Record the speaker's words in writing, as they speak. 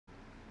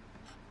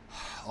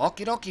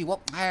Okie dokie.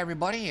 Well, hi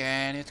everybody,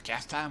 and it's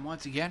cast time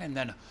once again. And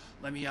then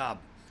let me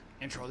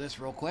intro this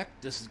real quick.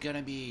 This is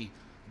gonna be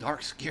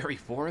Dark Scary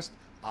Forest,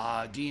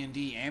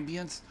 D&D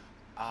ambience,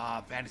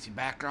 fantasy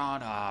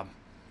background. I'll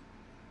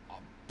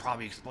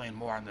probably explain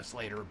more on this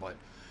later, but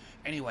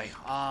anyway,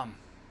 let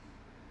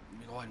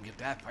me go ahead and get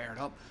that fired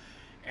up.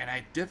 And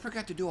I did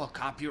forget to do a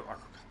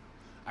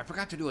I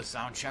forgot to do a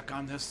sound check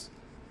on this,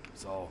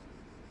 so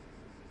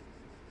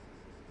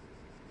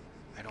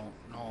I don't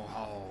know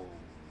how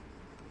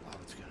loud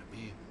it's gonna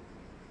be.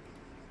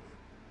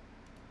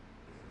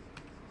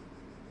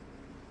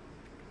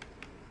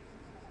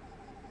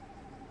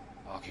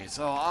 Okay,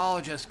 so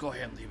I'll just go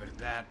ahead and leave it at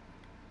that.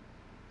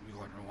 We go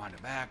ahead and rewind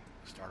it back,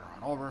 start her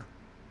on over.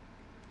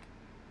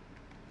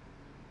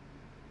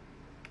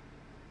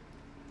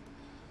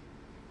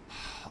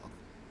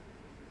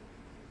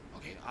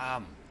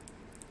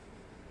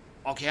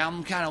 Okay,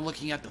 I'm kind of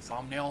looking at the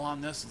thumbnail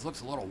on this. It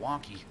looks a little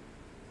wonky.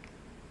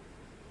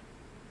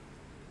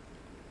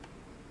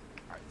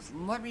 Alright, so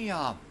let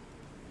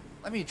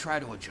me try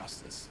to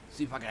adjust this.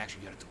 See if I can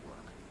actually get it to work.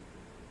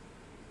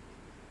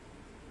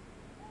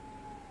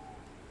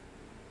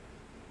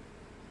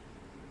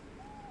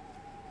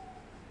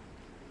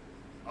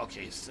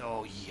 Okay,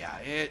 so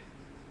yeah,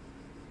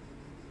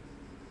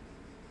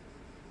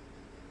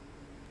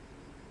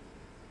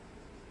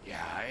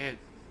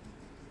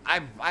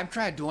 I've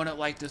tried doing it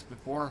like this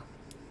before,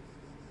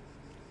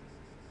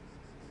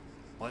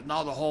 but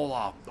now the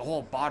whole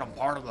bottom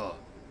part of the,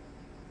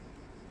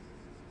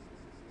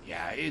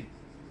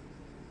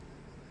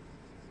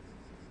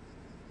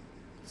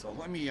 so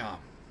let me,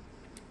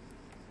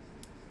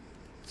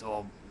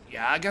 so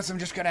yeah, I guess I'm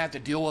just gonna have to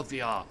deal with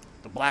the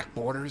black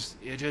borders.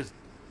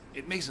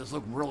 It makes us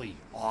look really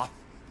off.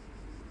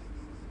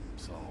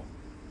 So,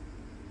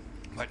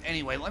 but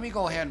anyway, let me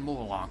go ahead and move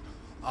along.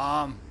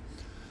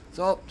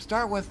 So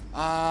start with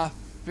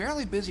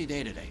fairly busy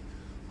day today.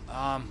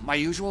 My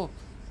usual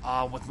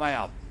with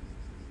my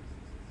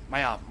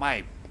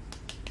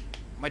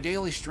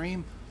daily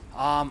stream.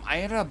 I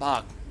ended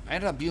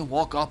up being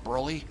woke up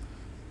early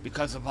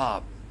because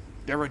of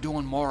they were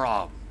doing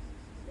more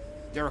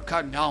they were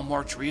cutting down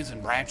more trees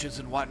and branches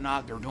and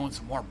whatnot. They were doing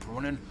some more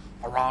pruning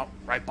around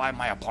right by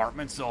my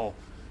apartment, so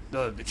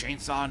the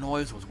chainsaw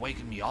noise was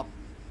waking me up.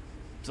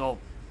 So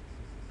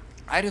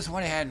I just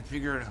went ahead and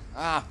figured,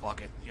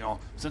 fuck it, you know,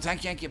 since I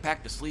can't get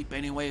back to sleep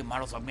anyway,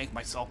 might as well make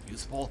myself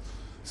useful.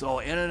 So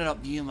it ended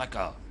up being like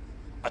a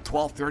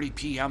 12:30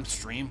 p.m.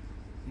 stream.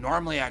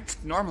 Normally I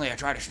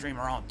try to stream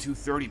around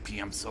 2:30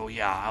 p.m. So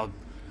yeah,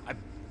 I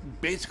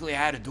basically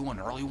had to do an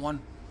early one.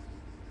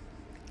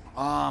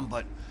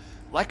 But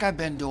like I've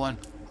been doing,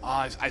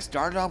 I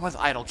started off with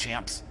Idle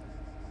Champs.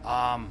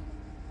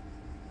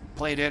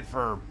 Played it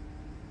for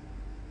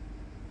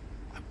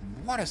I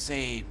want to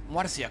say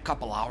a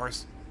couple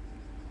hours.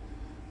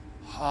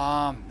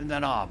 And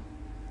then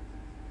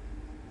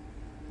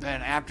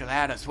after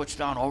that I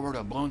switched on over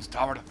to Bloons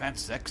Tower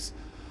Defense 6.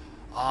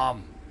 I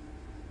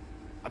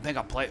think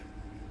I played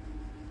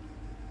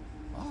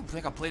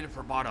it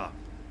for about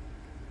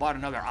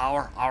another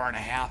hour and a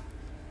half.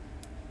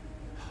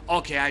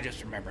 Okay, I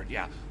just remembered,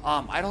 yeah.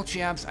 Idle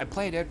Champs, I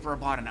played it for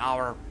about an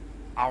hour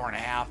and a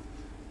half.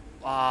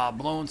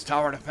 Bloons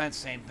Tower Defense,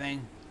 same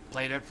thing.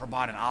 Played it for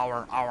about an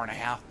hour and a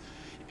half.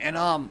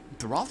 And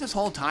throughout this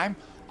whole time,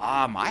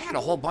 I had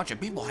a whole bunch of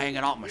people hanging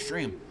out in my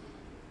stream.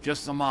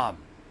 Just some a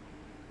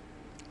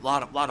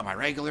lot of my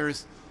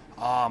regulars.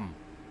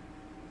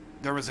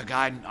 There was a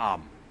guy,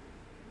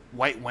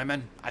 White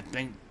Women, I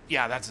think,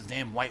 yeah, that's his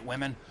name, White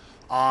Women.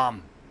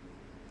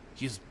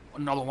 He's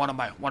another one of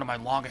my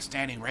longest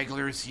standing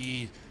regulars.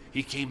 He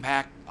came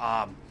back.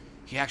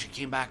 He actually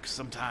came back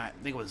sometime.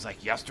 I think it was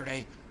like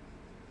yesterday,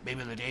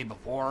 maybe the day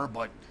before.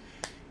 But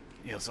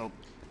you know, so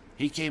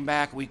he came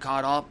back. We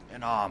caught up,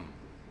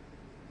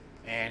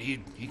 and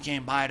he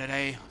came by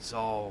today.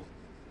 So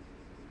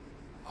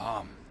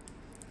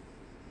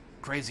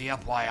crazy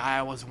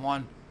FYI was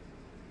one.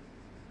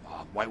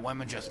 White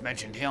Women, just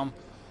mentioned him.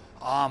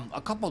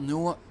 A couple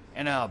new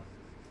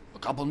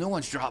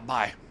ones dropped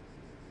by.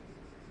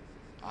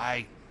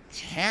 I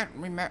can't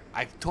remember.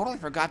 I totally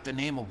forgot the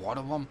name of one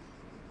of them.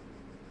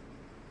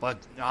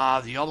 But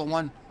the other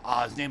one,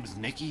 his name is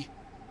Nicky.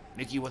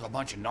 Nicky with a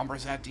bunch of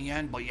numbers at the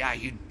end. But yeah,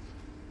 he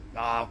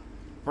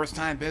first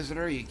time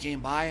visitor. He came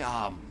by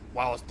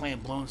while I was playing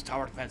Bloons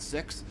Tower Defense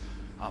 6.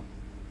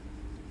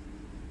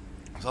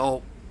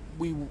 So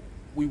we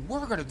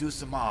were gonna do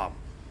some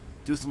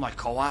like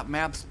co-op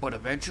maps, but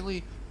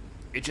eventually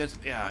it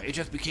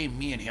just became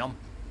me and him.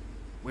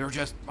 We were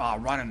just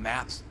running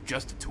maps,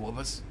 just the two of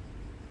us.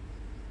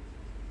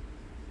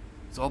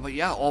 So, but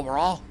yeah,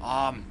 overall,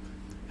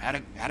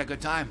 had a good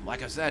time.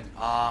 Like I said,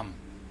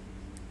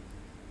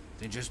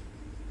 they just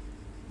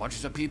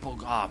bunches of people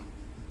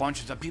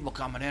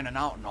coming in and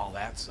out and all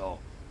that. So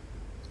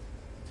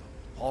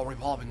whole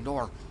revolving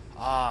door.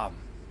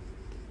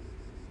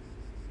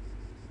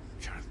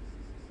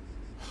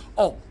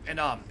 Oh, and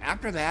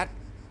after that,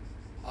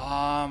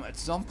 at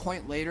some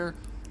point later,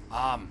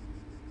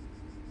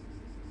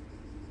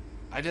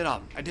 I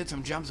did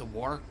some Gems of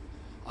War,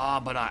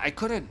 but I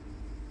couldn't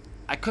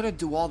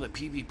do all the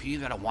PvP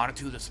that I wanted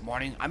to this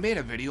morning. I made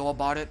a video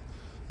about it,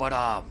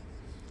 but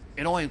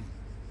it only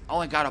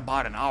got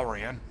about an hour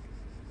in,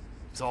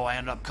 so I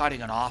ended up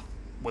cutting it off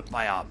with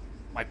my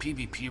my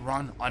PvP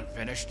run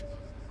unfinished.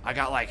 I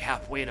got like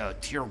halfway to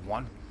tier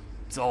 1,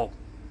 so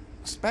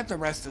spent the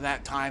rest of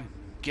that time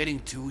getting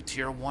to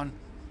tier 1.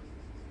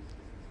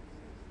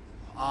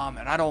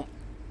 And I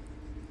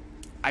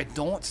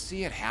don't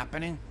see it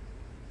happening,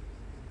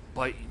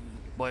 but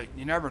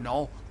you never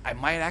know. I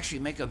might actually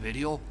make a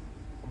video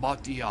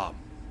about the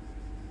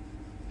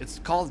it's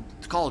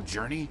called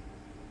Journey.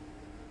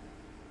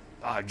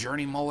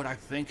 Journey mode, I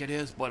think it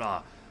is,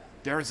 but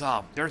there's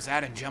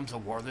that in Gems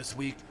of War this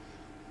week.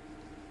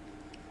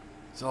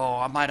 So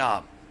I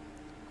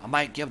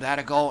might give that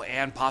a go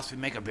and possibly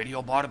make a video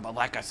about it, but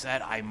like I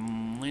said,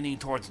 I'm leaning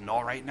towards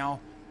no right now.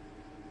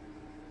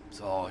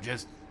 So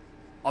just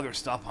other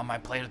stuff on my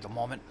plate at the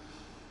moment.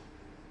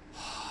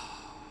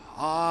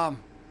 Oh,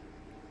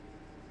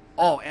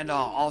 and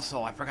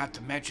also I forgot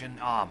to mention,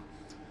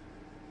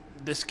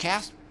 this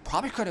cast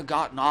probably could have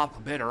gotten off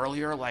a bit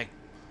earlier, like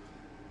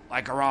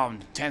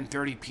around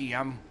 10:30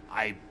 p.m.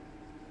 I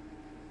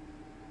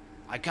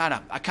kind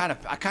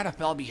of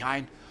fell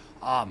behind.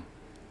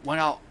 Went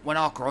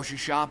out grocery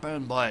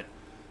shopping, but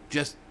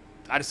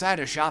I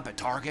decided to shop at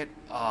Target,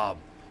 a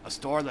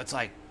store that's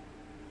like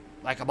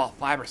about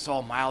 5 or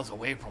so miles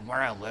away from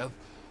where I live.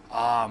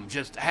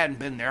 Just I hadn't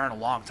been there in a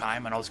long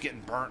time, and I was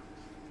getting burnt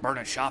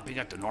at shopping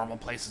at the normal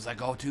places I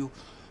go to.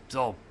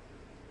 So,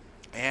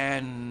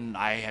 and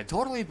I had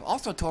totally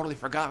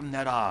forgotten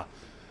that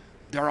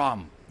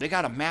they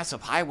got a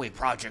massive highway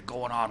project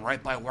going on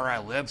right by where I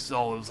live.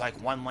 So it was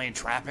like 1-lane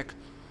traffic.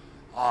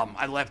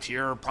 I left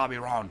here probably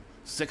around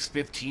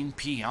 6:15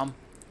 p.m.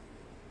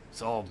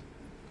 So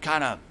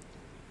kind of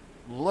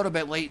a little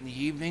bit late in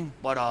the evening,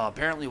 but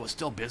apparently it was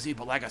still busy.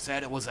 But like I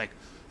said, it was like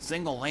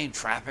single lane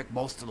traffic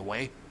most of the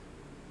way.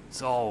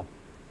 So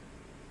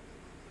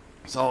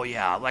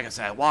yeah, like I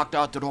said, I walked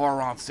out the door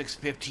around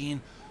 6:15.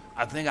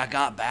 I think I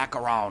got back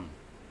around,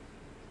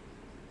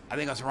 I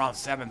think it was around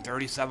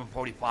 7:30,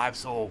 7:45.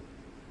 So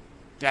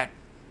that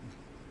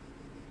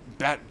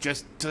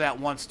just to that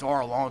one store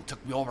alone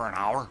took me over an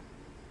hour.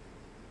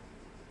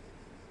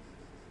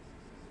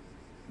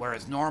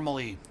 Whereas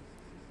normally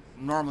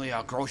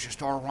grocery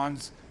store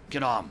runs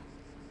can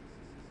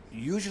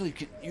usually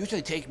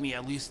take me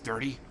at least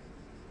 30,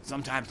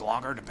 sometimes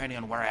longer depending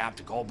on where I have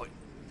to go. But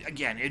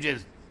again, it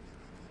just,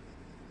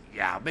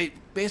 yeah,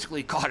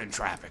 basically caught in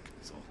traffic.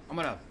 So I'm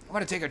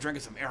gonna take a drink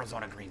of some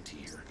Arizona green tea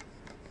here.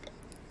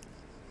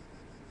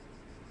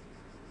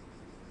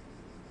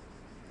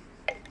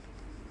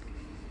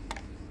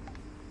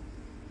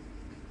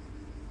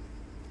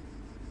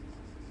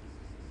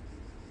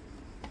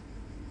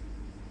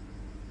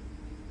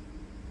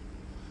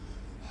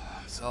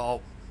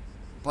 So,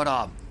 but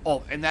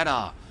oh, and that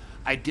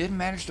I did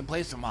manage to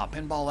play some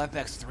Pinball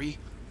FX3.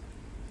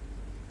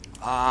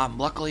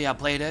 Luckily I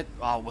played it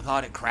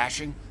without it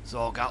crashing,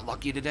 so got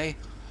lucky today.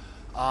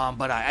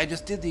 But I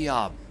just did the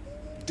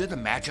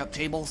matchup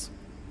tables.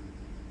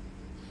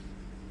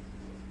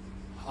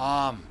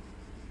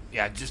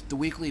 Yeah, just the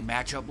weekly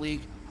matchup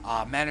league.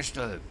 Managed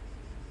to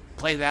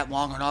play that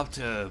long enough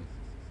to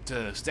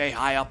stay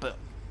high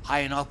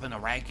enough in the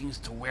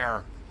rankings to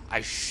where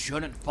I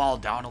shouldn't fall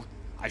down.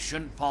 I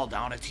shouldn't fall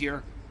down a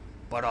tier,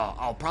 but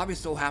I'll probably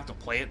still have to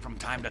play it from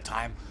time to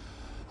time.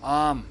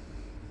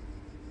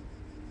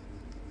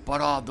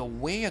 But the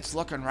way it's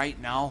looking right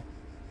now,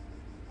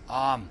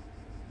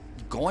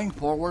 going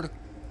forward,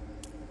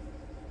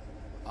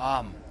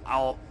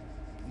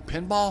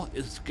 pinball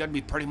is gonna be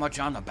pretty much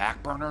on the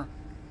back burner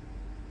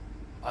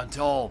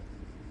until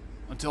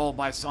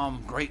by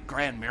some great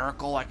grand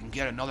miracle I can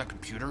get another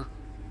computer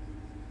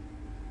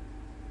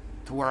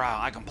to where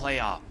I can play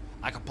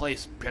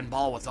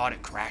pinball without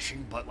it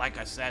crashing. But like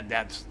I said,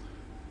 that's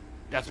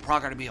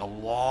probably gonna be a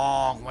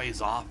long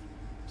ways off.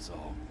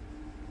 So,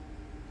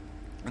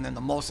 and then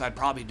the most I'd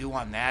probably do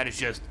on that is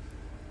just,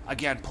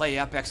 again, play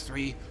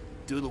FX3,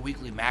 do the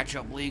weekly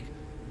matchup league,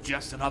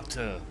 just enough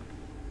to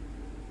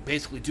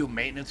basically do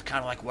maintenance, kind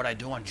of like what I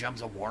do on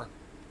Gems of War.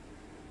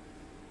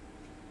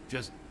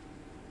 Just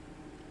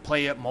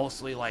play it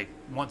mostly like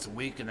once a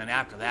week, and then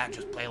after that,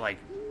 just play like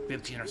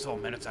 15 or so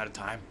minutes at a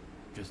time,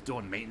 just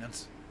doing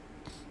maintenance.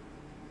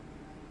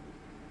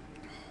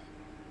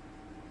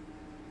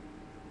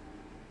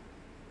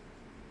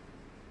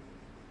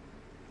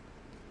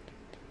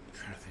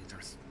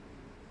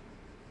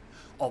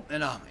 Oh,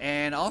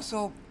 and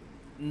also,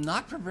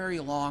 not for very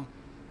long,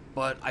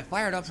 but I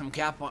fired up some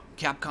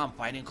Capcom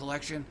Fighting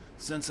Collection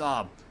since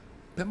Pinball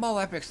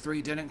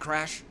FX3 didn't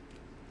crash.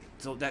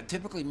 So that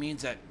typically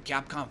means that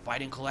Capcom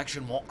Fighting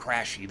Collection won't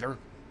crash either.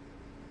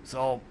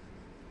 So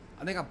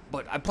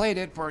but I played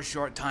it for a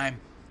short time.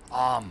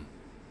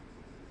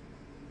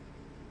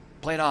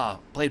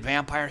 Played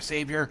Vampire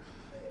Savior,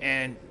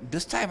 and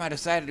this time I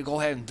decided to go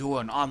ahead and do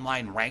an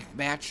online ranked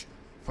match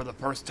for the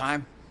first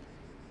time.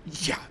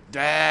 Yeah,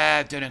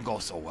 that didn't go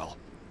so well.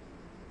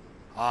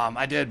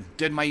 I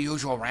did my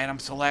usual random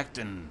select,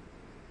 and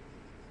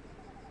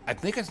I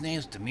think his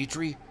name's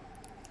Dimitri.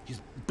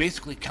 He's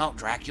basically Count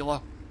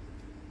Dracula.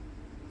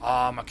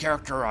 A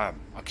character I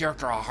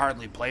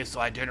hardly play, so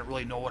I didn't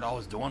really know what I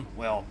was doing.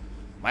 Well,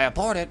 my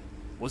opponent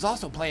was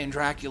also playing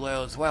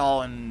Dracula as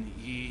well, and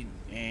he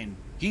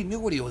knew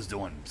what he was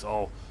doing,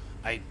 so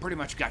I pretty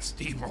much got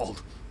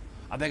steamrolled.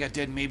 I think I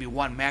did maybe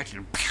one match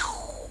and pew,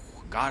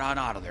 got on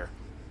out of there.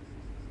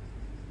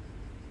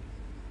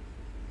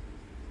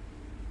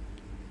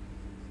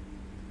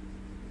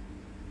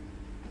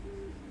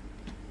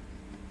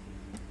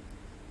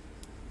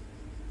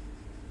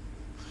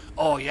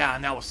 Oh yeah,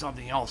 and that was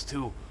something else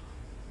too.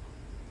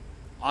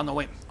 On the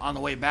way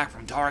back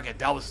from Target,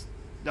 that was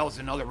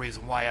another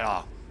reason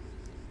why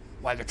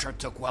the trip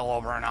took well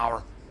over an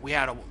hour. We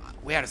had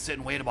to sit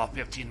and wait about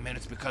 15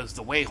 minutes because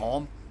the way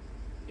home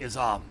is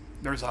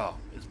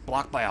is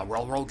blocked by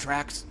railroad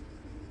tracks,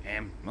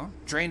 and well,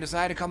 train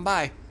decided to come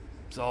by.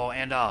 So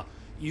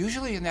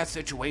usually in that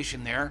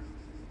situation there,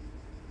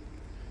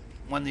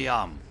 when the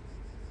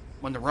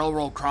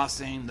railroad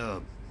crossing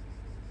the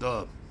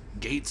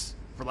gates,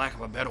 for lack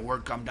of a better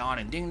word, come down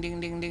and ding ding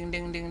ding ding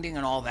ding ding ding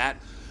and all that.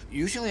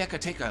 Usually I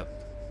could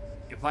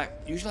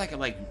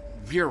like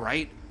veer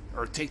right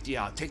or take the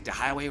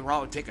highway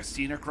route, take a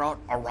scenic route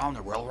around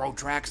the railroad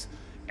tracks,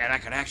 and I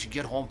could actually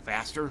get home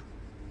faster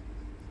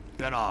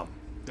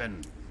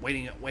than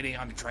waiting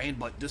on the train.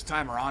 But this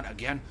time around,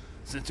 again,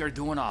 since they're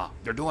doing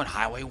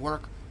highway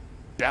work,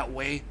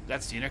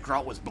 that scenic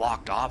route was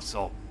blocked off.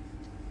 So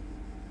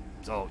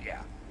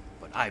yeah.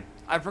 But I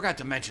forgot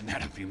to mention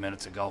that a few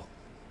minutes ago.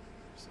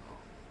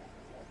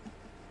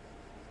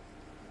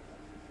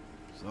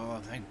 So I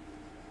think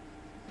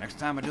next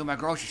time I do my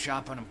grocery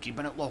shopping, I'm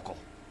keeping it local.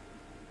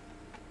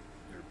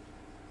 Or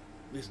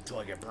at least until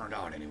I get burned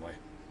out anyway.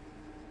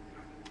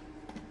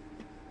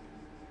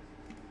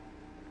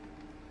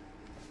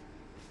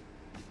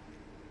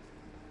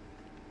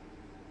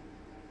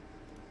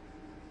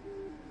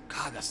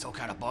 God, that still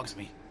kind of bugs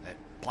me, that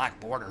black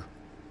border.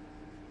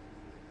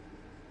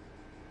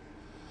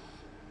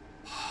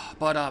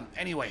 But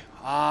anyway,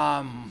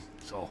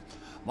 so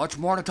much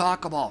more to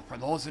talk about. For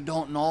those that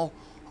don't know,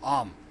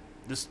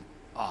 this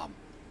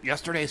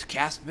yesterday's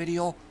cast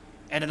video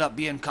ended up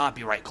being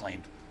copyright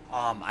claimed.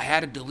 I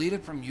had to delete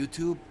it from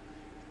YouTube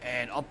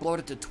and upload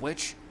it to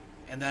Twitch,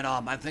 and then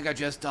I think I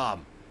just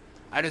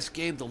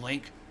gave the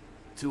link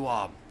to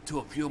a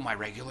few of my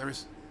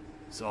regulars,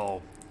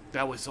 so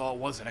that was all. It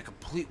wasn't a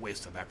complete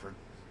waste of effort.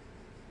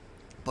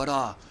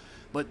 But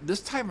this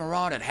time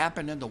around, it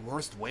happened in the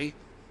worst way.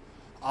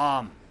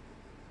 And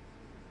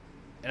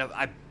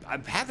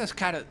I've had this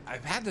kind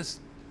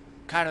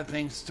of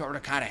thing sort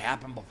of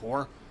happen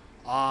before.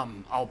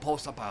 I'll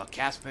post up a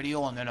cast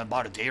video, and then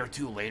about a day or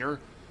two later,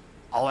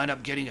 I'll end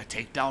up getting a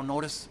takedown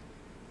notice.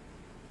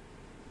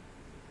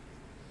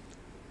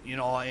 You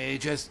know, it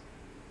just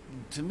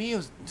to me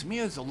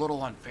it's a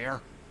little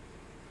unfair.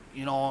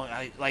 You know,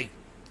 they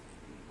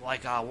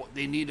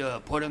need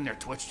to put in their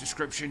Twitch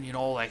description. You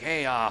know, like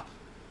hey,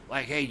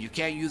 you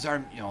can't use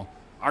our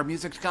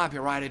music's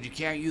copyrighted. You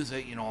can't use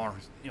it. You know,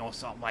 or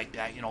something like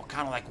that. You know,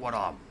 kind of like what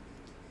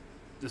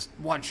this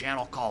one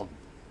channel called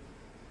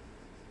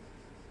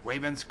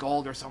Raven's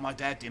Gold or something like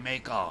that. They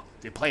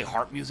play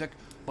harp music.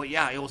 But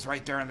yeah, it was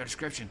right there in the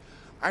description.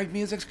 Our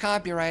music's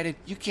copyrighted.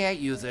 You can't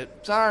use it.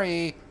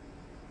 Sorry.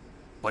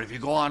 But if you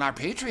go on our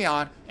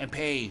Patreon and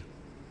pay, I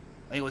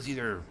think it was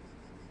either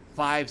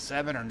 $5,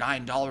 $7, or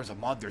 $9 a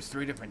month. There's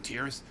 3 different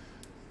tiers.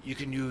 You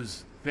can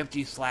use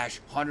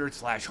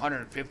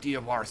 50/100/150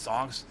 of our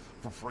songs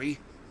for free.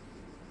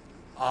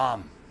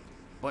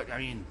 But I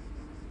mean,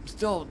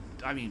 still,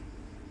 I mean,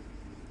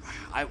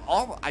 I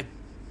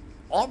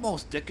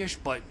almost dickish,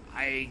 but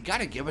I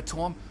gotta give it to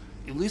them.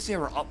 At least they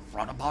were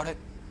upfront about it.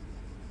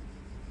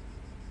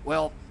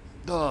 Well,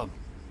 the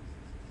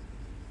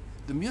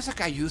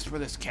music I used for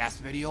this cast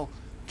video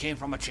came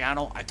from a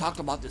channel, I talked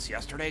about this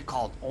yesterday,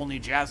 called Only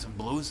Jazz and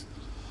Blues.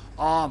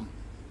 But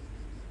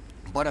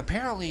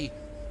apparently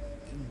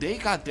they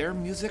got their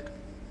music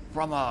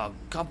from a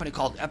company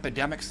called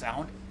Epidemic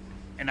Sound,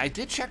 and I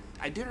did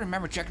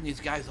remember checking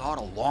these guys out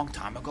a long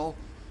time ago.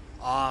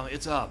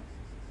 It's a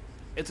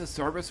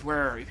service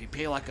where if you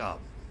pay like a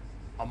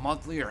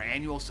monthly or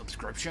annual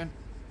subscription,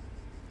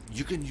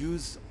 you can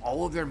use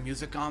all of their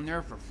music on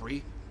there for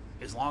free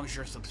as long as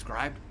you're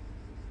subscribed.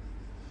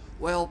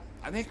 Well,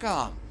 I think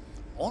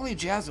Only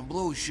Jazz and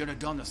Blues should have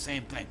done the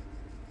same thing.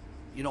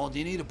 You know,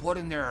 they need to put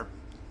in their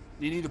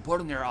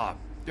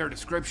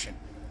description,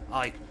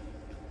 like,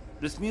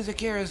 this music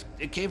here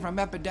it came from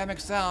Epidemic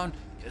Sound.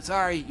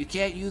 Sorry, you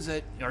can't use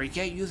it, or you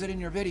can't use it in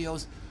your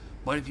videos.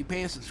 But if you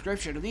pay a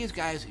subscription to these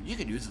guys, you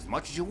can use as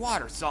much as you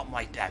want, or something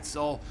like that.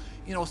 So,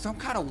 you know, some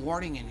kind of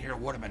warning in here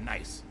would have been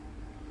nice.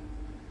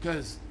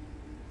 Because,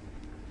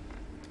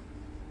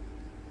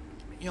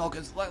 you know,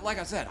 like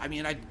I said, I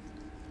mean,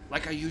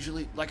 like I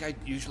usually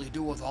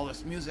do with all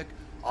this music,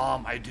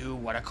 I do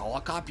what I call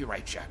a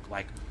copyright check.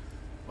 Like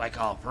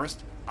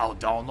first, I'll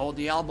download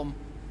the album,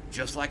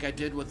 just like I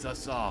did with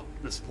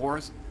this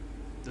Forest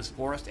this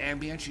forest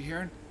ambience you're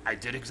hearing, I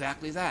did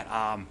exactly that.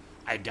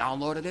 I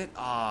downloaded it.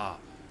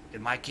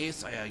 In my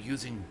case,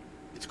 using,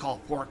 it's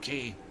called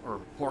 4K or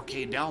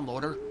 4K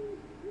downloader.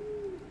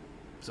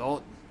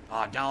 So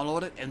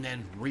download it and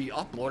then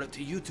re-upload it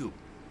to YouTube,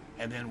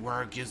 and then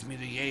where it gives me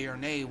the yay or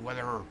nay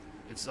whether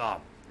it's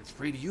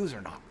free to use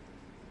or not.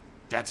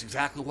 That's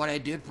exactly what I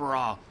did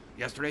for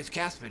yesterday's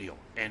cast video,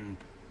 and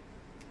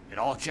it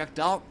all checked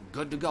out,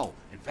 good to go.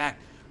 In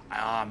fact,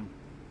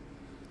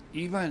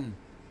 even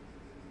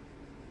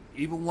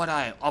when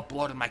I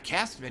uploaded my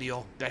cast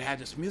video that had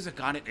this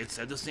music on it, it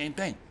said the same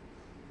thing.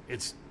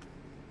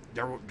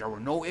 There were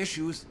no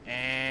issues,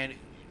 and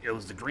it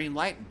was the green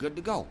light, good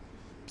to go.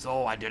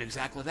 So I did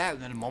exactly that,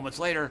 and then moments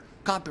later,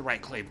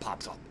 copyright claim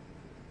pops up.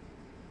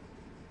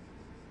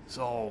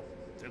 So,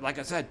 like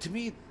I said, to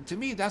me,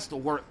 that's the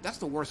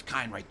worst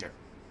kind right there.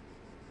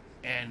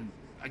 And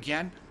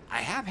again,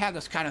 I have had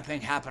this kind of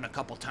thing happen a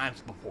couple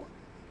times before.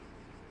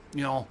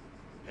 You know,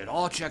 it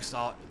all checks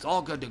out, it's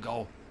all good to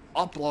go,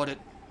 upload it,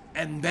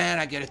 and then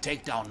I get a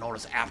takedown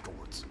notice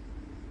afterwards.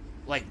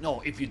 Like,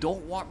 no, if you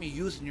don't want me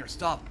using your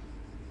stuff,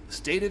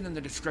 state it in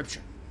the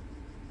description.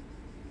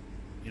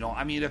 You know,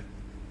 I mean,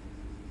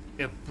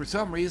 if for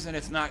some reason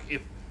it's not,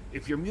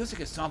 if your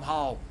music is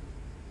somehow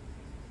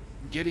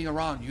getting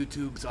around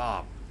YouTube's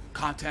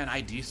content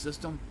ID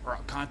system or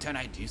content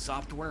ID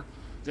software,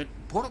 then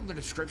put it in the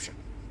description.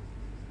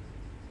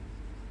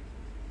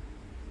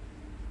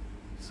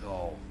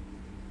 So,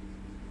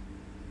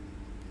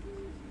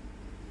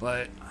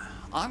 but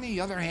on the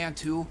other hand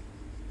too,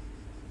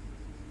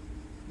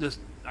 this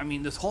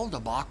whole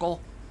debacle,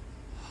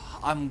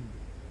 I'm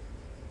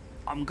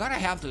gonna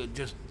have to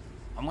just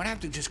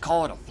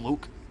call it a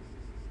fluke.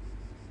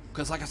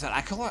 Because like I said,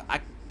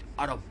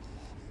 out of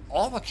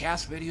all the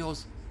cast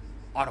videos,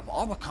 out of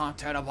all the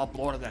content I've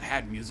uploaded that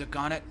had music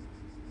on it,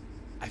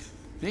 I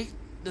think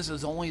this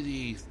is only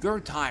the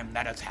third time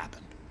that has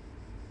happened.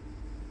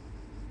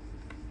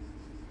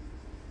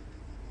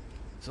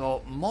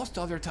 So most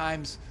other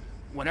times,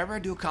 whenever I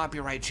do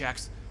copyright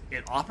checks,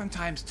 it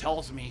oftentimes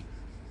tells me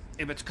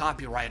if it's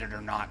copyrighted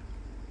or not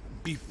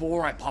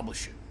before I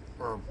publish it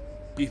or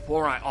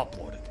before I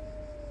upload it.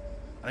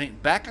 I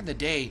think back in the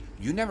day,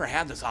 you never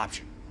had this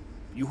option.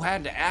 You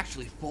had to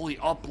actually fully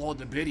upload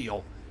the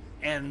video,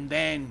 and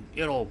then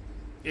it'll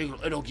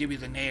give you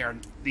the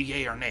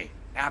yay or nay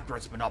after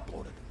it's been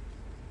uploaded.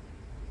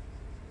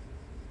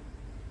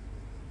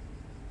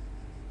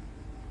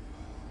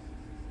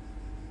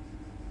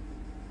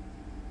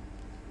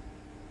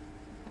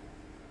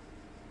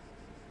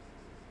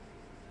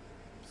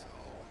 So,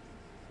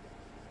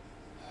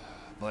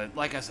 but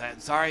like I said,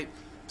 sorry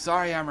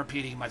I'm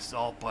repeating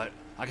myself, but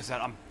like I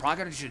said, I'm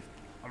probably gonna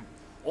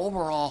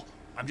overall,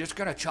 I'm just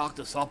gonna chalk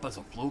this up as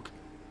a fluke.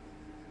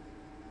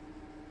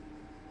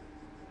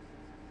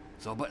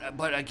 So,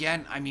 but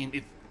again, I mean,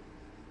 if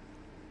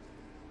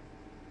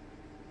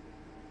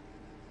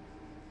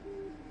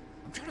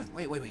I'm trying to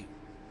wait.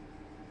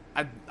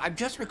 I'm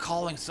just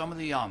recalling some of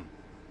the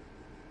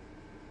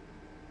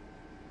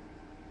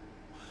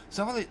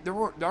there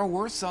were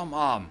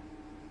some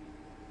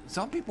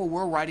people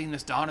were writing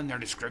this down in their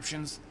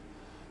descriptions.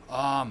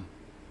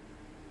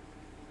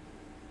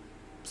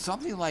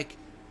 Something like,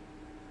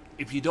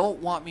 if you don't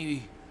want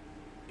me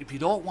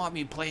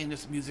playing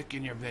this music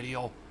in your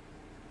video,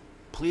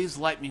 please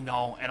let me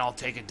know and I'll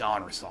take it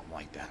down, or something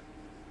like that.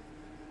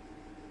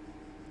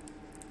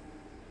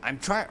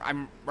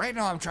 Right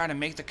now I'm trying to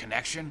make the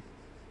connection,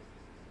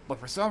 but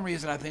for some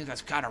reason I think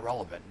that's kind of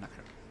relevant. I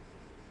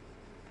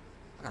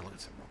gotta look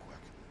at something real quick.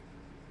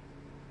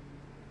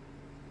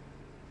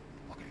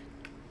 Okay.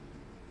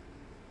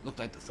 Looked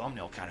like the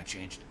thumbnail kind of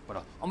changed,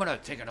 but I'm gonna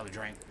take another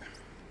drink.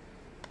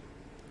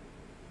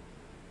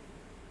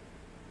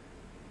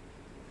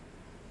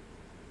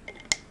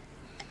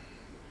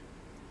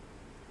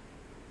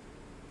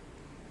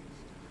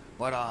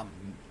 But I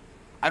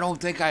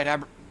don't think I'd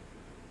ever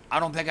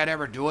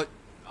do it.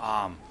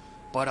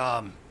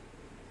 But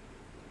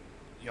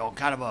you know,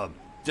 kind of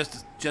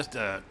just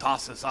to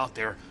toss this out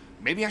there,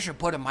 maybe I should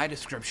put in my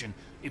description,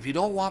 if you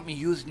don't want me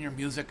using your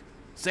music,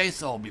 say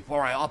so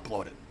before I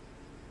upload it.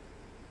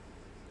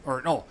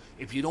 Or no,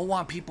 if you don't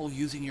want people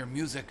using your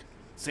music,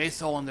 say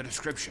so in the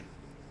description.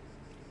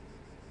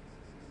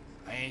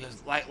 I mean,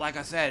 like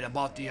I said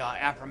about the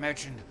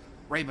aforementioned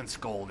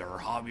Ravenscold, or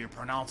however you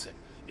pronounce it.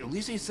 At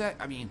least he said,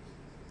 I mean,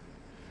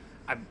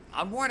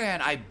 on one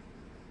end, I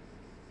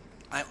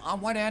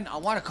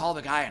want to call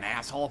the guy an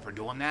asshole for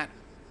doing that,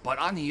 but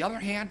on the other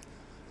hand,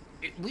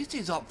 at least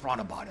he's upfront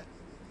about it.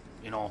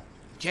 You know,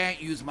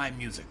 can't use my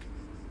music.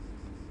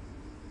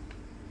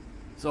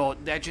 So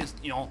that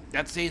just, you know,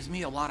 that saves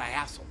me a lot of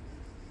hassle.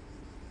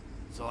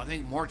 So I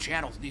think more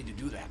channels need to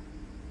do that.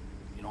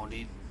 You know,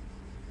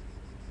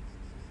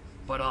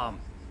 but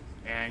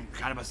and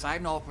kind of a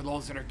side note for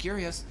those that are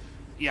curious,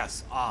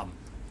 yes,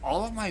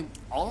 all of my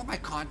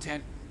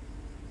content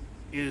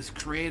is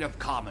Creative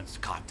Commons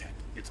content.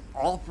 It's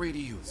all free to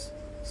use.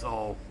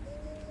 So,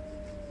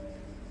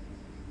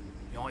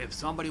 you know, if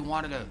somebody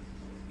wanted to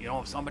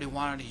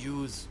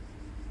use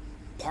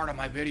part of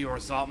my video or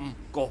something,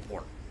 go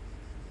for it.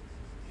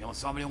 You know, if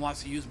somebody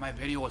wants to use my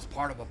video as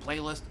part of a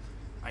playlist,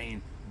 I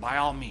mean, by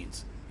all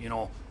means, you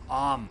know,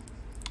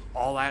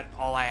 all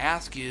I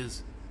ask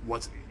is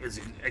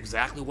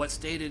exactly what's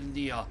stated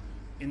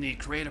in the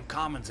Creative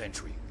Commons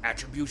entry,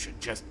 attribution.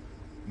 Just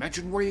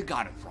mention where you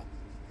got it from.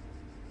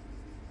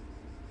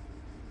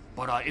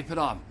 But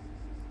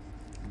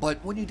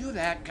but when you do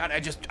that, God, I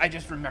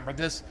just remembered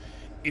this.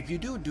 If you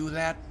do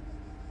that,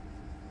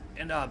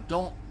 and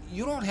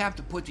you don't have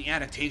to put the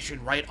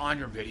annotation right on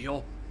your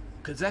video,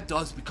 because that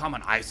does become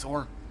an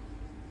eyesore.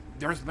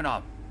 There's been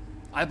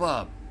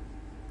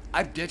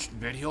I've ditched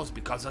videos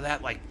because of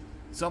that. Like,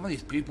 some of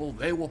these people,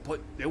 they will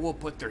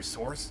put their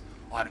source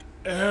on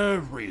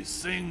every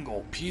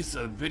single piece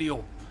of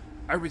video,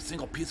 every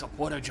single piece of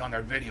footage on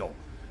their video.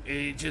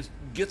 It just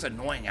gets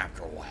annoying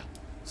after a while.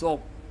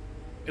 So,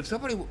 if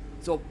somebody,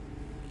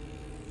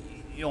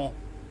 you know,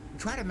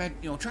 try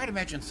to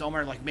mention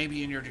somewhere, like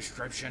maybe in your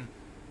description,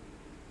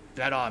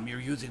 that you're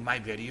using my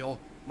video,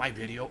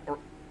 or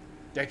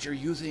that you're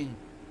using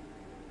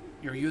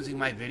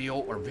my video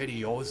or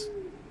videos.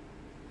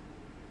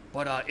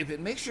 But if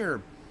it makes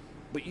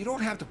but you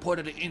don't have to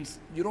put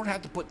you don't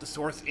have to put the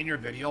source in your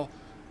video.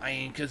 I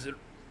mean, because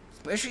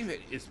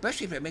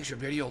especially if it makes your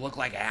video look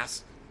like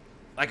ass.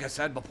 Like I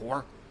said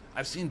before,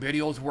 I've seen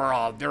videos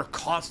where they're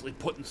constantly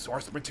putting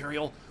source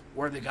material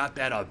where they got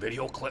that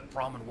video clip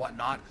from and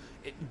whatnot.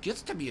 It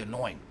gets to be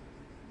annoying.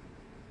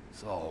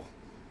 So,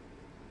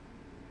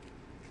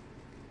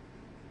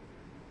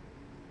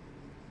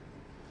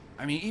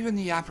 I mean, even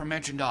the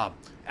aforementioned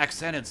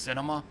Accented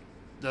Cinema,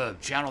 the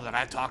channel that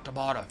I talked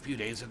about a few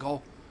days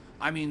ago,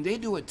 I mean, they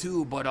do it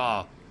too,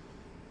 but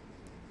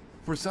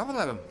for some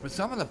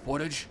of the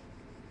footage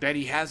that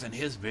he has in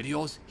his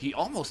videos, he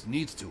almost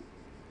needs to.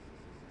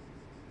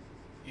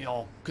 You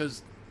know,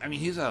 because I mean,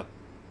 he's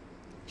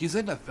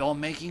into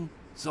filmmaking,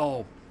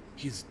 so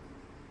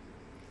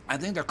I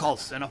think they're called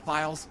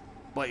cinephiles,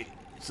 but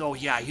so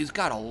yeah, he's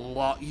got a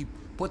lot. He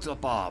puts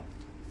up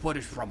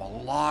footage from a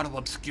lot of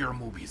obscure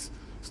movies,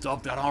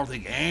 stuff that I don't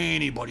think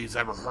anybody's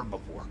ever heard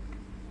before.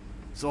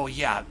 So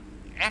yeah,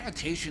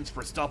 annotations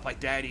for stuff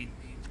like that, he's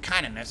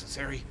kind of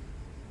necessary.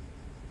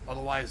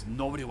 Otherwise,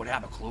 nobody would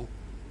have a clue.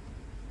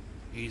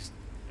 He's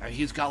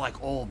got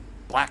like old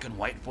black and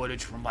white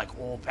footage from like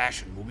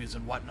old-fashioned movies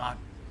and whatnot.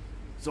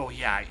 So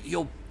yeah,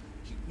 you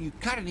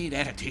kind of need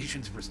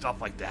annotations for stuff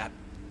like that.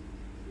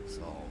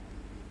 So,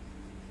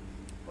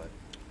 but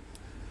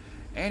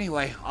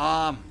anyway,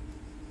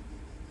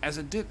 as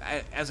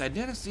I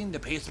didn't seem to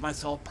pace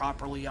myself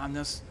properly on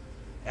this,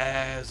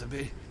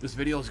 this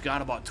video's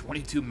got about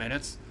 22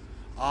 minutes.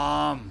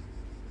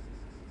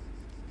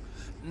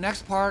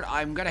 Next part,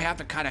 I'm gonna have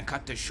to kind of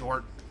cut this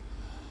short.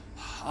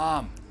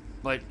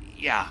 But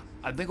yeah,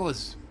 I think it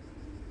was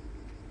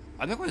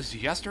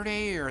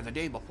yesterday or the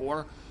day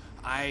before,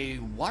 I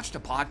watched a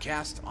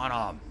podcast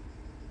on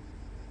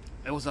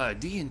it was a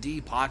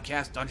D&D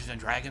podcast, Dungeons and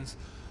Dragons.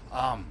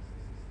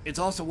 It's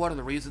also one of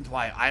the reasons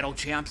why Idle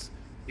Champs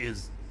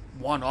is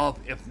one of,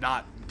 if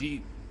not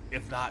the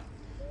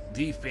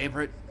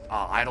favorite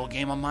idle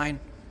game of mine.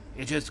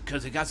 It's just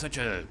because it got such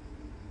a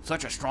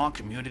strong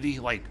community.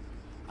 Like,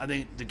 I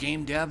think the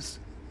game devs,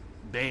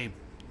 the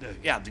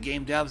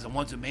game devs, the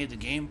ones that made the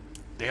game,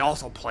 they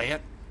also play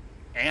it,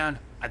 and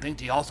I think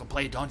they also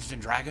play Dungeons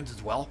and Dragons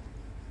as well.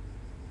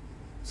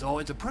 So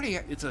and these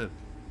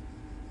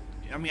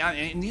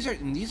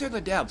are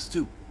the devs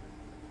too.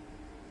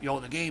 You know,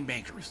 the game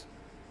makers.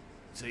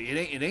 So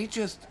it ain't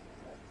just,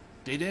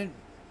 they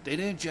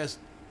didn't just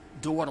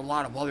do what a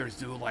lot of others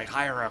do, like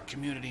hire a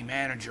community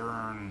manager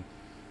and,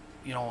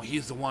 you know,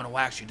 he's the one who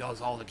actually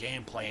does all the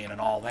game playing and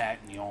all that,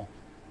 and, you know,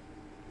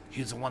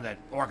 he's the one that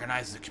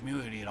organizes the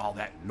community and all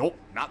that. Nope,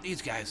 not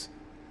these guys.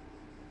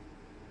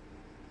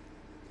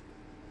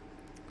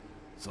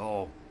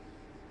 So,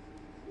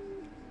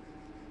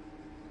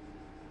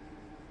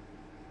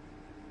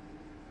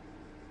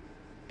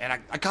 and I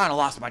kind of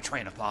lost my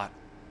train of thought.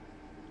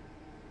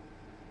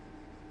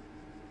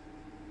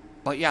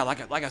 But yeah,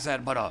 like I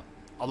said, but a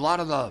lot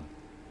of the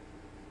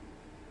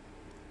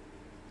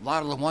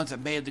ones that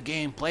made the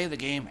game play the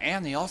game,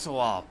 and they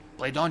also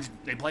play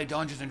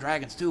Dungeons and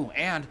Dragons too,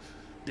 and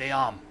they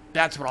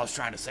that's what I was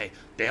trying to say.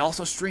 They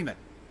also stream it.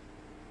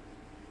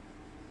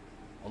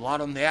 A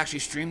lot of them, they actually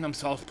stream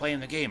themselves playing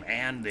the game,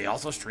 and they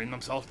also stream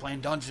themselves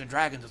playing Dungeons and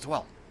Dragons as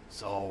well.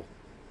 So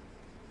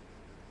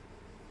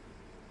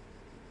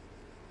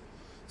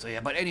yeah,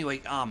 but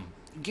anyway,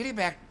 getting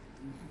back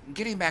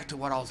to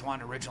what I was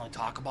wanting to originally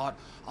talk about,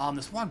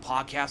 this one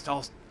podcast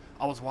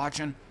I was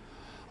watching,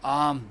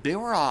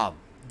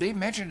 they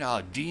mentioned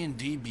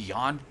D&D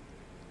Beyond,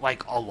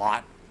 like, a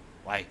lot.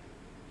 Like,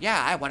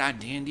 yeah, I went on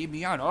D&D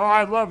Beyond. Oh,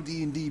 I love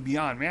D&D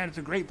Beyond, man. It's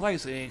a great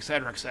place,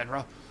 etc.,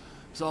 etc.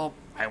 So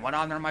I went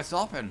on there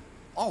myself, and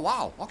oh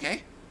wow,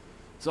 okay.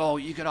 So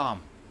you could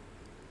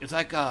it's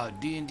like a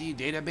D&D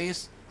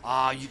database.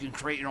 You can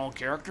create your own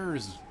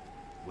characters,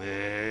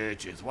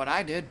 which is what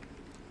I did.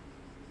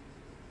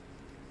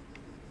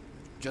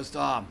 Just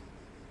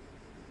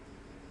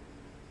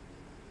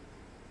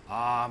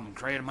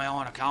Created my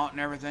own account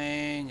and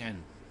everything,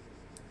 and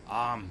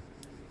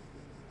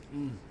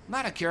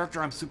not a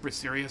character I'm super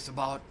serious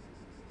about.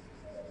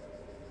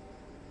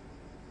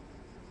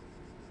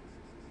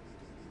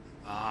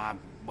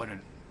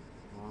 Wouldn't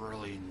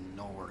really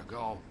know where to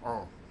go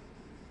or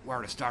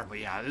where to start, but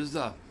yeah, this is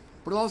the,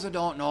 for those that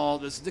don't know,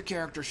 this is the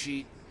character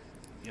sheet.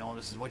 You know,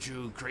 this is what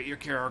you create your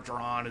character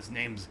on. His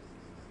name's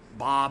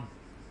Bob.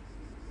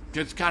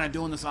 Just kind of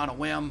doing this on a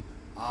whim.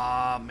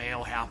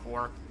 Male,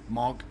 half-orc,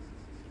 monk.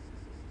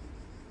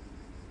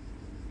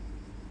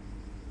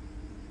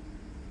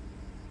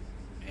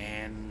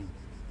 And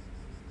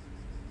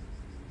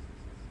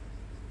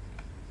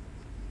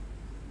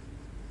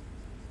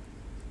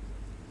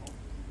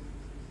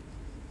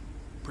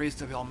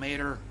Priest of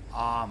Ilmater,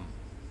 God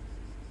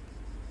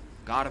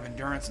of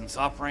Endurance and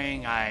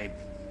Suffering. I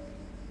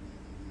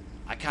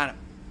kind of,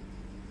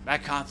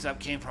 that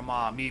concept came from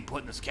me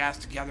putting this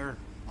cast together.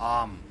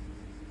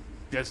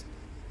 Just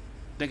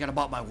thinking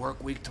about my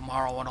work week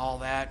tomorrow and all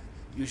that.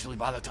 Usually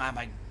by the time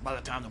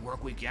the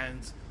work week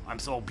ends, I'm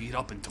so beat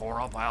up and tore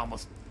up, I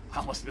almost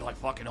feel like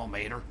fucking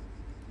Ilmater.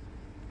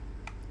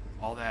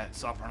 All that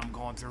suffering I'm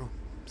going through.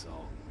 So,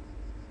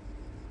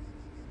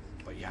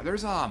 but yeah,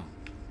 there's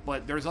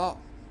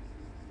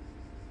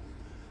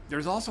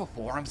also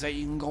forums that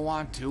you can go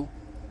on too.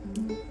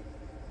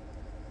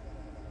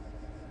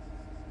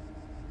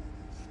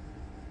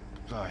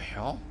 The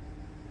hell?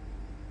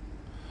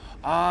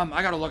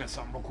 I gotta look at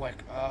something real quick.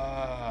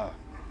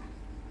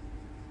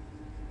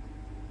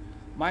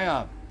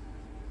 My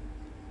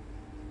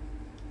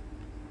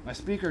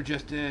speaker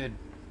just did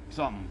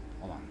something.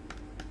 Hold on.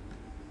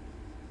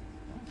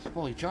 It's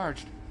fully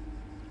charged.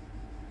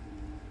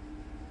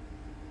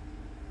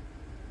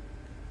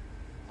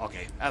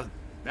 Okay,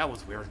 that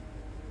was weird.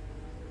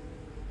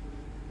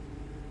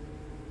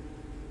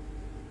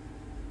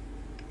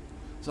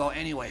 So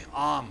anyway,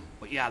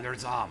 but yeah,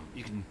 there's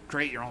you can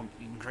create your own,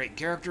 you can create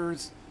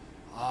characters.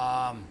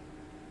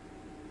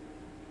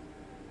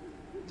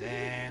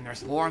 Then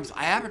there's forums.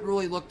 I haven't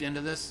really looked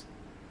into this.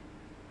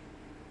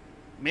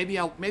 Maybe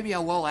I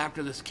will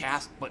after this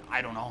cast, but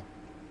I don't know.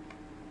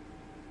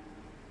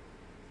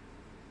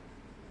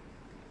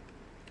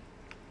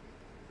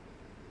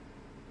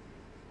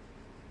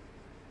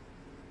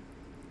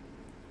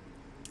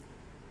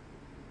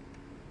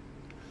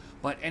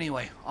 But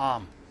anyway,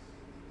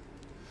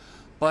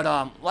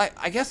 like,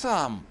 I guess,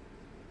 I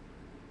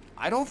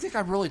don't think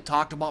I've really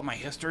talked about my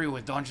history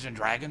with Dungeons and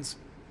Dragons,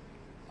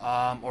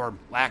 or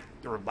lack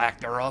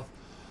thereof,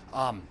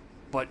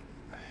 but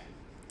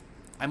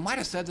I might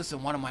have said this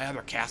in one of my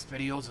other cast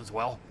videos as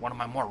well, one of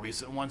my more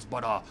recent ones,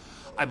 but,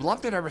 I've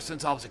loved it ever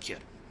since I was a kid,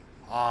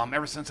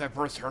 ever since I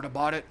first heard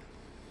about it,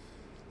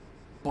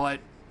 but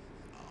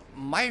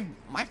my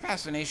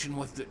fascination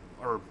with it,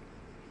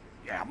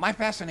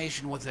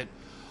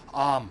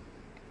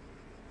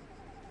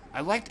 I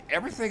liked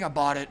everything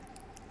about it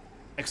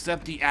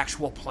except the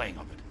actual playing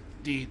of it.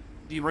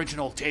 The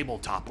original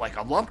tabletop. Like,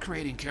 I loved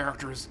creating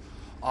characters.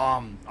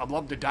 I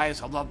loved the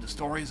dice. I loved the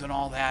stories and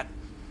all that.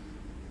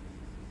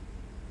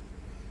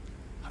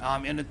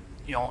 And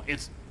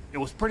it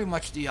was pretty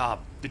much the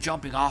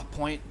jumping off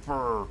point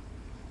for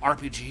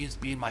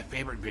RPGs being my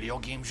favorite video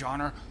game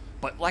genre.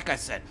 But like I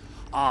said,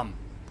 I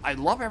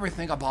love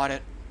everything about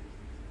it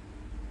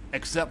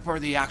except for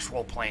the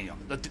actual playing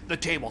of it, the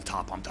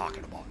tabletop I'm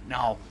talking about.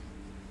 Now,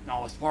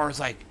 as far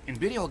as like in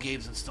video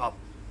games and stuff,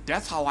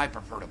 that's how I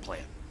prefer to play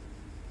it.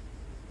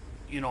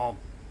 You know,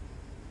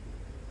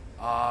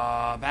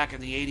 back in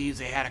the 80s,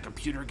 they had a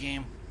computer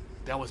game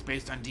that was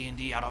based on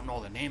D&D. I don't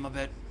know the name of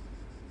it.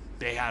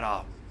 They had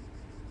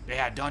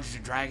Dungeons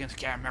and Dragons.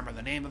 Can't remember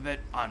the name of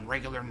it, on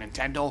regular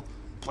Nintendo.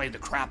 Played the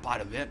crap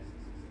out of it.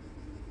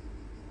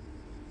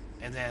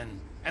 And then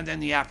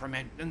the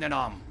aforementioned,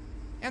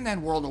 and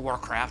then World of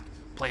Warcraft.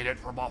 Played it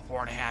for about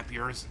 4.5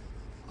 years.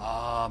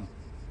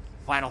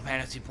 Final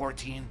Fantasy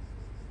XIV,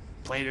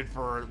 played it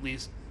for at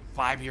least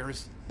 5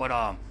 years,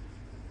 but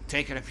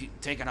taking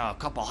a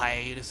couple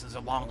hiatuses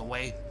along the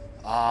way,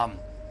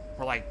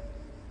 for like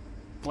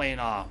playing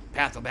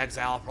Path of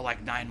Exile for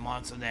like 9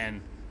 months, and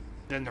then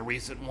the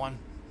recent one.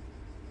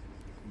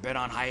 Been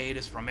on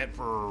hiatus from it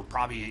for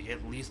probably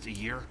at least a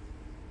year.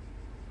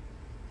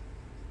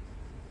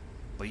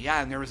 But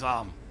yeah, and there's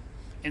and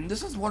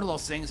this is one of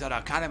those things that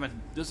I've had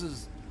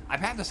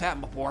this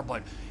happen before,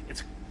 but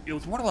it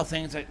was one of the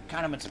things that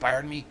kind of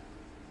inspired me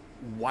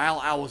while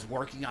I was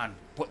working on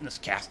putting this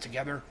cast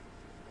together.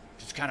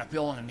 Just kind of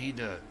feeling the need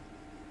to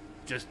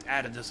just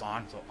added this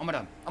on. So I'm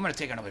gonna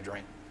take another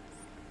drink.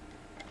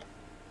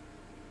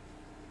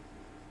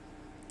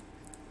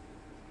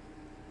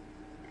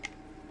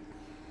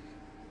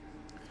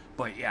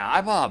 But yeah,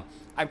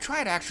 I've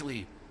tried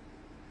actually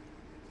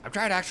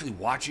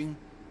watching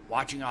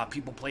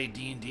people play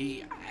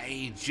D&D.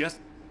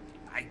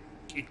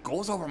 It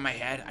goes over my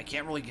head. I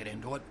can't really get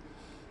into it.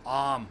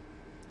 And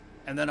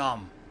then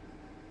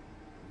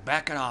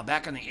back in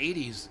the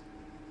 80s,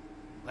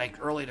 like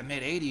early to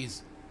mid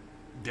 80s,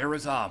 there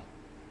was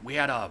we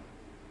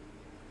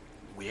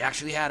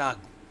actually had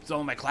some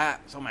of my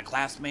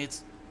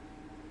classmates,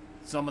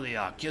 some of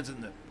the kids at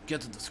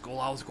the school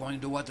I was going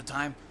to at the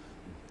time,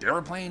 they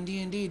were playing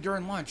D&D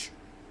during lunch.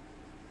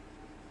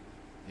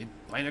 They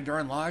played it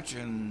during lunch,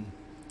 and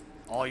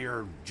all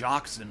your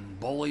jocks and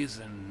bullies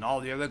and all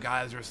the other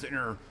guys are sitting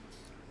there,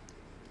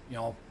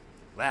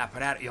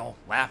 laughing at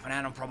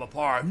them from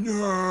afar,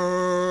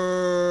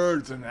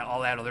 nerds, and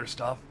all that other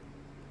stuff.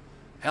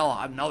 Hell,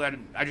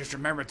 I just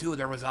remember too,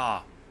 there was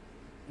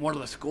one of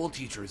the school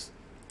teachers.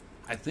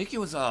 I think he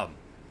was I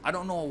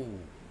don't know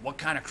what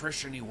kind of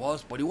Christian he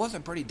was, but he was a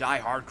pretty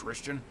die-hard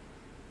Christian.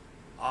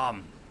 I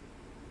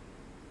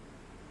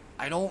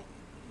don't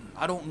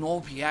know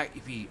if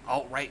he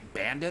outright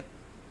banned it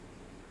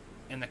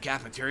in the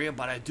cafeteria,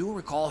 but I do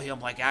recall him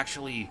like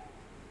actually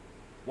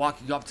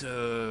walking up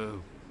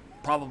to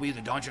probably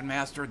the dungeon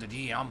master, the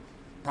DM,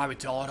 probably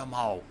telling him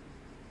how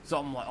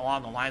something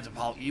along the lines of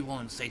how evil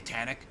and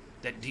satanic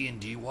that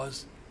D&D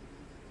was.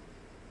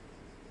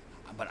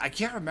 But I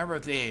can't remember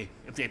if they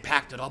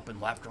packed it up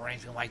and left or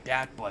anything like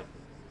that, but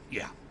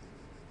yeah.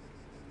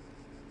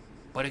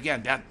 But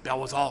again,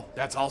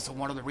 that's also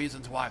one of the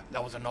reasons why,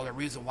 that was another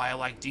reason why I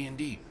like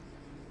D&D,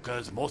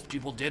 because most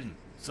people didn't.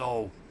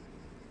 So,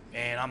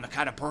 and I'm the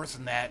kind of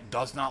person that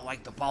does not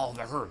like to follow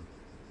the herd.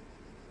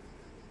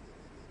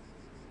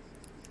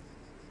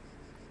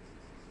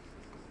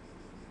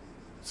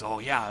 So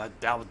yeah,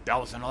 that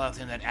was another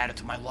thing that added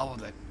to my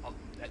love of it.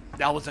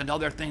 That was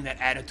another thing that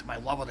added to my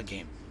love of the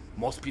game.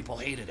 Most people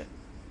hated it.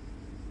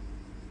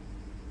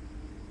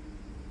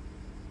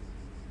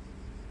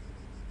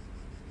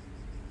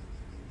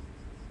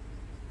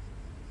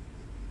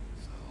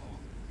 So,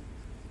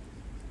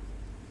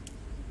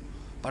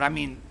 but I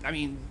mean,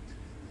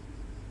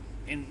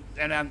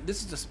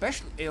 this is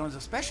especially, it was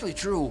especially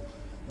true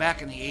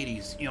back in the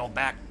 80s.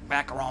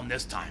 Back around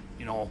this time.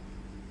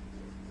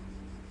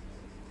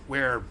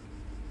 Where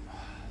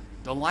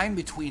the line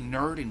between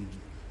nerd and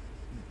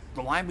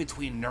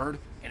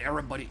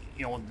everybody,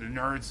 the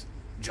nerds,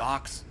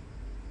 jocks,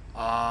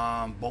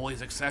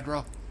 bullies,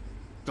 etc.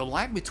 The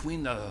line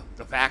between the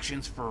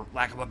factions, for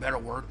lack of a better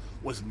word,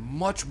 was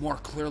much more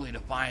clearly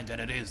defined than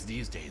it is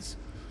these days.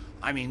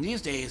 I mean,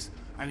 these days,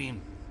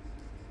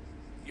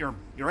 your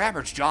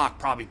average jock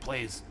probably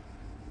plays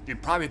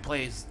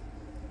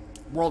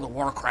World of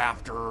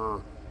Warcraft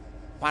or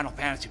Final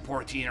Fantasy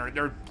 14, or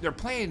they're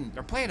playing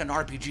an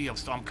RPG of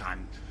some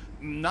kind.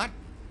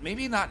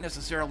 Maybe not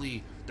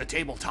necessarily the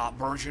tabletop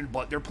version,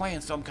 but they're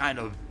playing some kind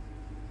of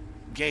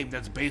game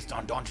that's based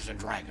on Dungeons and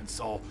Dragons.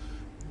 So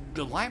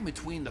the line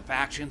between the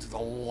factions is a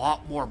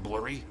lot more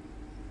blurry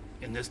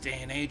in this day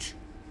and age.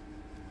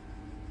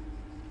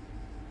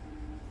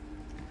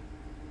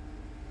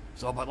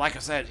 So, but like I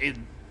said,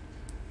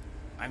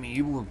 I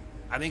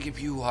think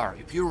if you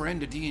were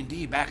into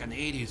D&D back in the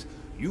 80s,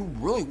 you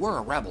really were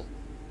a rebel.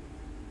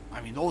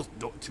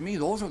 To me,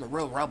 those are the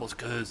real rebels,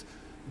 because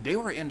they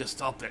were into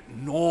stuff that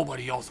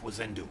nobody else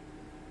was into.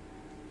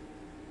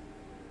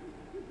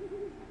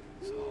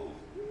 So,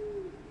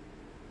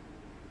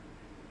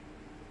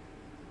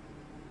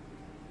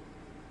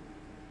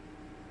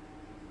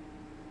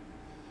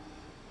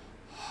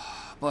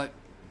 but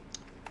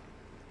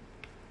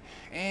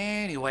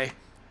anyway,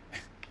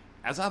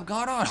 as I've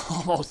gone on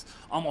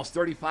almost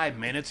 35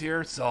 minutes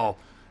here, so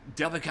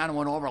definitely kind of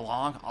went over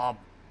long.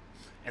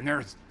 And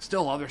there's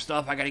still other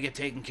stuff I got to get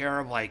taken care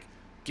of, like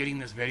getting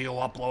this video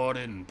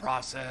uploaded and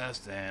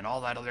processed and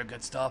all that other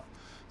good stuff.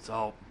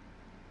 So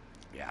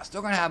yeah,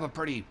 still gonna have a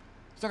fairly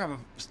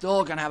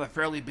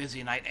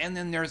busy night. And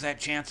then there's that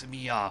chance of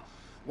me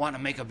wanting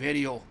to make a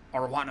video,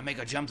 or wanting to make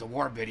a Gems of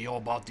War video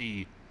about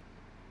the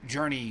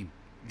journey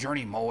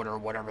mode, or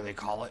whatever they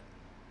call it.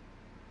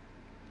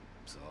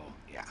 So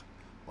yeah,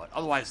 but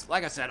otherwise,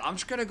 like I said, I'm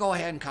just gonna go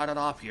ahead and cut it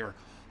off here.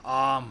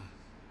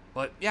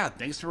 But yeah,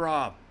 thanks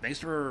for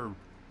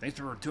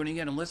tuning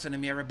in and listening to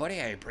me, everybody.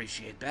 I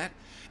appreciate that.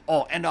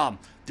 Oh, and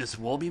this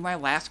will be my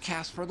last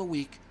cast for the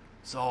week.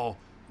 So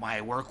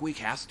my work week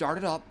has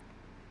started up.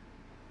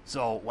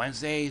 So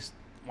Wednesday,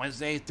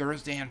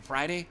 Thursday, and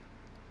Friday,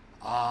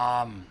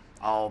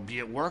 I'll be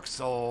at work,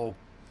 so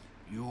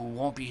you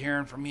won't be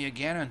hearing from me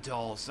again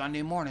until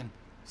Sunday morning.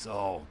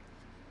 So,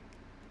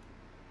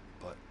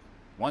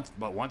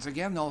 once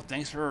again though,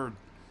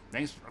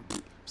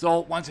 so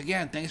once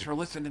again, thanks for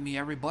listening to me,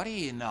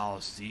 everybody, and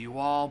I'll see you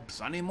all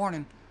Sunday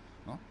morning.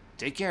 Well,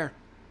 take care.